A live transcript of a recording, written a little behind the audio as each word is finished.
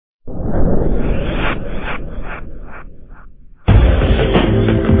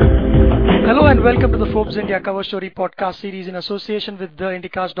and welcome to the Forbes India Cover Story podcast series in association with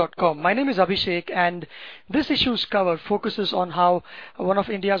theindicast.com. My name is Abhishek, and this issue's cover focuses on how one of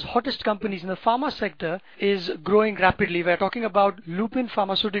India's hottest companies in the pharma sector is growing rapidly. We're talking about Lupin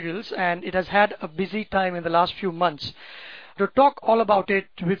Pharmaceuticals, and it has had a busy time in the last few months. To talk all about it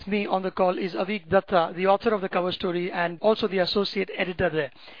with me on the call is Avik Datta, the author of the cover story and also the associate editor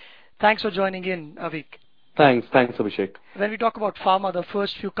there. Thanks for joining in, Avik. Thanks, Abhishek. When we talk about pharma, the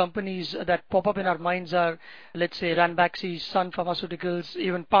first few companies that pop up in our minds are, let's say, Ranbaxy, Sun Pharmaceuticals,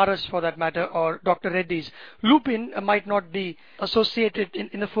 even Paras for that matter, or Dr. Reddy's. Lupin might not be associated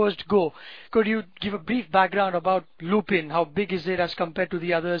in the first go. Could you give a brief background about Lupin? How big is it as compared to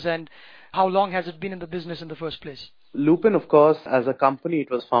the others, and how long has it been in the business in the first place? Lupin, of course, as a company, it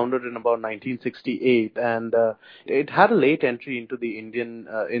was founded in about 1968, and it had a late entry into the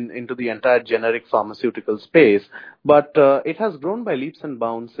into the entire generic pharmaceutical space. But it has grown by leaps and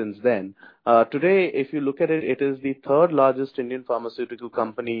bounds since then. Today, if you look at it, it is the third largest Indian pharmaceutical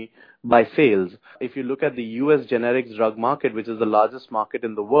company by sales. If you look at the US generics drug market, which is the largest market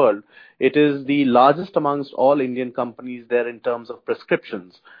in the world, it is the largest amongst all Indian companies there in terms of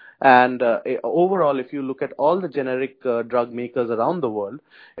prescriptions. And overall, if you look at all the generic drug makers around the world,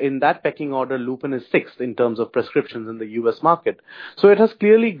 in that pecking order, Lupin is sixth in terms of prescriptions in the US market. So it has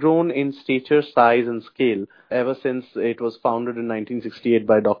clearly grown in stature, size, and scale ever since it was founded in 1968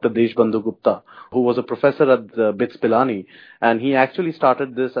 by Dr. Deshbandhu Gupta, who was a professor at the BITS Pilani. And he actually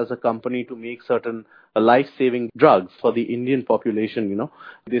started this as a company to make certain life-saving drugs for the Indian population.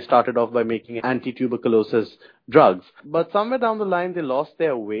 They started off by making anti-tuberculosis drugs. But somewhere down the line, they lost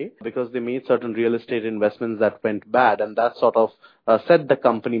their way because they made certain real estate investments that went bad. And that sort of set the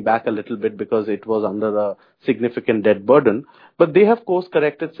company back a little bit because it was under a significant debt burden. But they have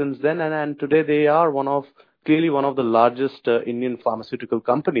course-corrected since then. And today they are clearly one of the largest Indian pharmaceutical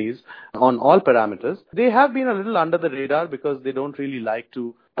companies on all parameters. They have been a little under the radar because they don't really like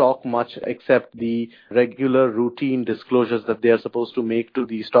to talk much except the regular routine disclosures that they are supposed to make to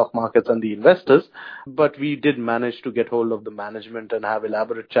the stock markets and the investors. But we did manage to get hold of the management and have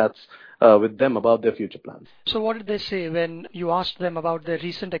elaborate chats with them about their future plans. So what did they say when you asked them about their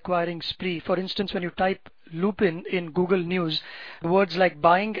recent acquiring spree? For instance, when you type Lupin in Google News, words like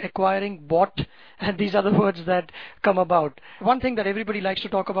buying, acquiring, bought, and these are the words that come about. One thing that everybody likes to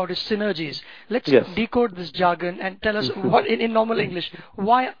talk about is synergies. Let's decode this jargon and tell us what, in normal English,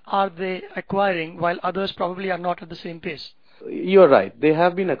 why are they acquiring while others probably are not at the same pace? You're right. They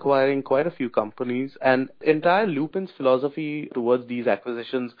have been acquiring quite a few companies, and entire Lupin's philosophy towards these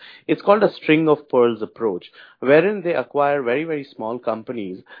acquisitions, it's called a string of pearls approach, wherein they acquire very, very small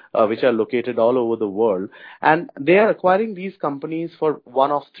companies which are located all over the world, and they are acquiring these companies for one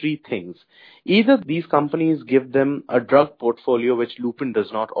of three things. Either these companies give them a drug portfolio which Lupin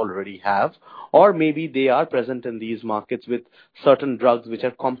does not already have, or maybe they are present in these markets with certain drugs which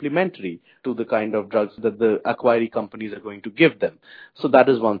are complementary to the kind of drugs that the acquiring companies are going to give them. So that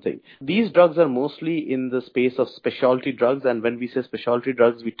is one thing. These drugs are mostly in the space of specialty drugs, and when we say specialty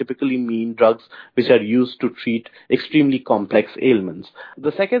drugs, we typically mean drugs which are used to treat extremely complex ailments.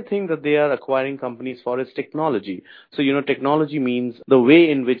 The second thing that they are acquiring companies for is technology. So, technology means the way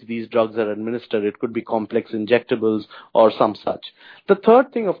in which these drugs are administered. It could be complex injectables or some such. The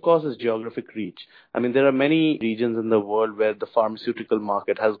third thing, of course, is geographic reach. I mean, there are many regions in the world where the pharmaceutical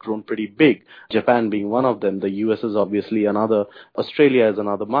market has grown pretty big, Japan being one of them. The US is obviously another. Australia is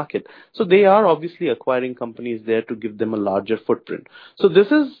another market. So they are obviously acquiring companies there to give them a larger footprint. So this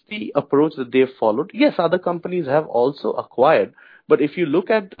is the approach that they have followed. Yes, other companies have also acquired. But if you look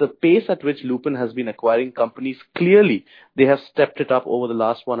at the pace at which Lupin has been acquiring companies, clearly they have stepped it up over the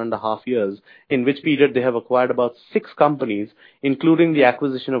last 1.5 years, in which period they have acquired about 6 companies, including the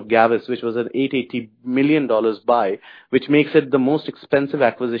acquisition of Gavis, which was an $880 million buy, which makes it the most expensive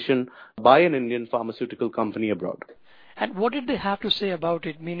acquisition by an Indian pharmaceutical company abroad. And what did they have to say about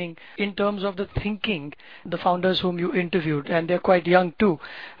it? Meaning, in terms of the thinking, the founders whom you interviewed, and they're quite young too,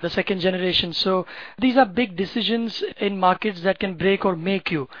 the second generation. So these are big decisions in markets that can break or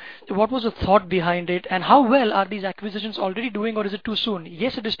make you. What was the thought behind it, and how well are these acquisitions already doing, or is it too soon?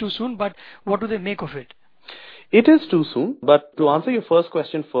 Yes, it is too soon, but what do they make of it? It is too soon, but to answer your first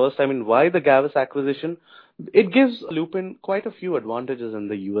question first, why the Gavis acquisition? It gives Lupin quite a few advantages in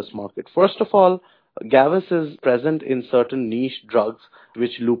the US market. First of all, Gavis is present in certain niche drugs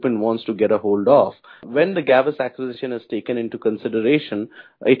which Lupin wants to get a hold of. When the Gavis acquisition is taken into consideration,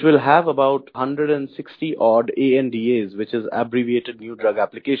 it will have about 160 odd ANDAs, which is abbreviated new drug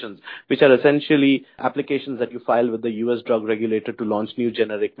applications, which are essentially applications that you file with the US drug regulator to launch new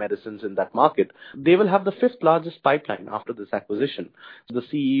generic medicines in that market. They will have the fifth largest pipeline after this acquisition. The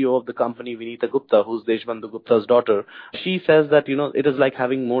CEO of the company, Vinita Gupta, who's Deshbandhu Gupta's daughter, she says that, it is like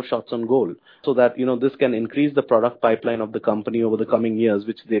having more shots on goal, so that, this can increase the product pipeline of the company over the coming years,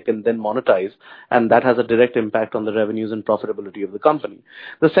 which they can then monetize, and that has a direct impact on the revenues and profitability of the company.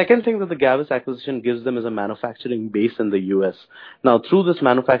 The second thing that the Gavis acquisition gives them is a manufacturing base in the US. Now, through this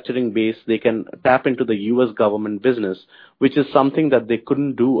manufacturing base, they can tap into the US government business, which is something that they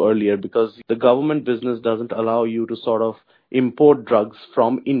couldn't do earlier because the government business doesn't allow you to sort of import drugs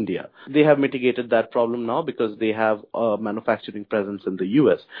from India. They have mitigated that problem now because they have a manufacturing presence in the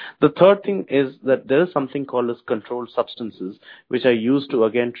US. The third thing is that there is something called as controlled substances, which are used to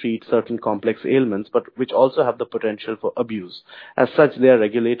again treat certain complex ailments, but which also have the potential for abuse. As such, they are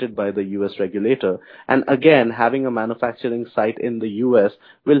regulated by the US regulator. And again, having a manufacturing site in the US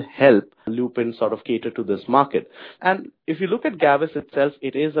will help Lupin sort of cater to this market. And if you look at Gavis itself,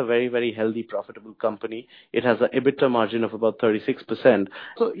 it is a very, very healthy, profitable company. It has an EBITDA margin of about 36%.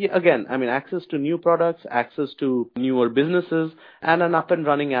 So yeah, again, access to new products, access to newer businesses, and an up and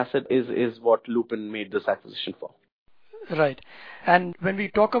running asset is what Lupin made this acquisition for. Right. And when we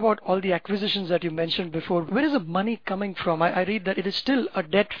talk about all the acquisitions that you mentioned before, where is the money coming from? I read that it is still a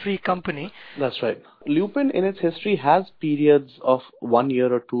debt-free company. That's right. Lupin in its history has periods of 1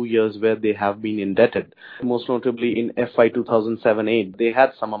 year or 2 years where they have been indebted. Most notably in FY 2007-8, they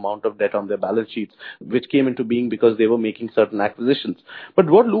had some amount of debt on their balance sheets, which came into being because they were making certain acquisitions. But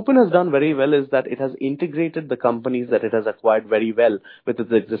what Lupin has done very well is that it has integrated the companies that it has acquired very well with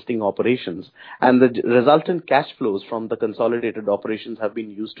its existing operations. And the resultant cash flows from the consolidated operations have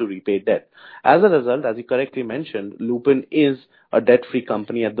been used to repay debt. As a result, as you correctly mentioned, Lupin is a debt-free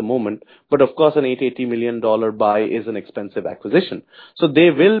company at the moment, but of course an $880 million buy is an expensive acquisition. So they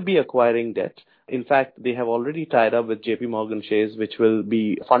will be acquiring debt. In fact, they have already tied up with JP Morgan Chase, which will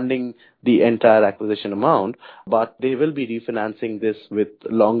be funding the entire acquisition amount, but they will be refinancing this with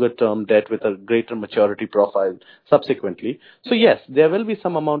longer term debt with a greater maturity profile subsequently. So yes, there will be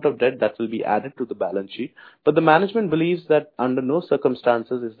some amount of debt that will be added to the balance sheet, but the management believes that under no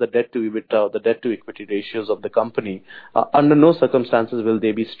circumstances is the debt to EBITDA or the debt to equity ratios of the company, under no circumstances will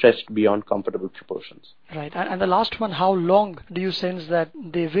they be stretched beyond comfortable proportions. Right. And the last one, how long do you sense that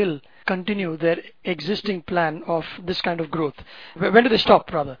they will continue their existing plan of this kind of growth? When do they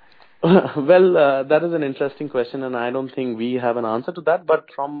stop, rather? Well, that is an interesting question, and I don't think we have an answer to that. But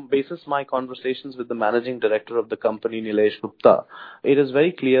from basis my conversations with the managing director of the company, Nilesh Gupta, it is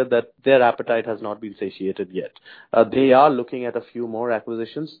very clear that their appetite has not been satiated yet. They are looking at a few more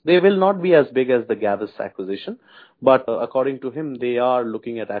acquisitions. They will not be as big as the Gavis acquisition, but according to him, they are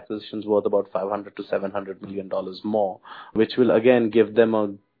looking at acquisitions worth about $500 to $700 million more, which will again give them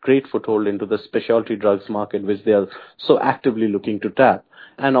a great foothold into the specialty drugs market, which they are so actively looking to tap,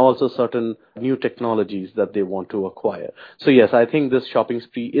 and also certain new technologies that they want to acquire. So yes, I think this shopping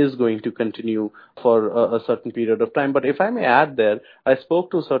spree is going to continue for a certain period of time. But if I may add there, I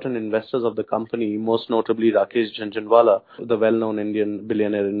spoke to certain investors of the company, most notably Rakesh Jhanjhanwala, the well-known Indian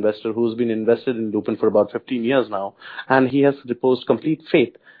billionaire investor who's been invested in Lupin for about 15 years now, and he has reposed complete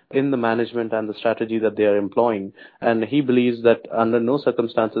faith in the management and the strategy that they are employing. And he believes that under no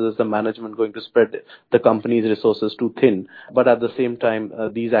circumstances is the management going to spread the company's resources too thin. But at the same time,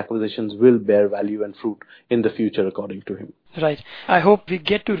 these acquisitions will bear value and fruit in the future, according to him. Right. I hope we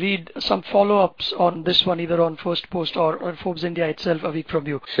get to read some follow-ups on this one, either on First Post or on Forbes India itself, a week from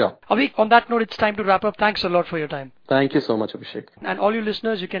you. Sure. Avik, on that note, it's time to wrap up. Thanks a lot for your time. Thank you so much, Abhishek. And all you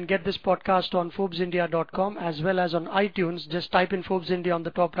listeners, you can get this podcast on ForbesIndia.com as well as on iTunes. Just type in Forbes India on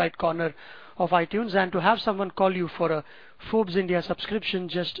the top right corner of iTunes. And to have someone call you for a Forbes India subscription,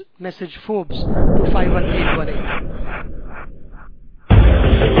 just message Forbes to 51818.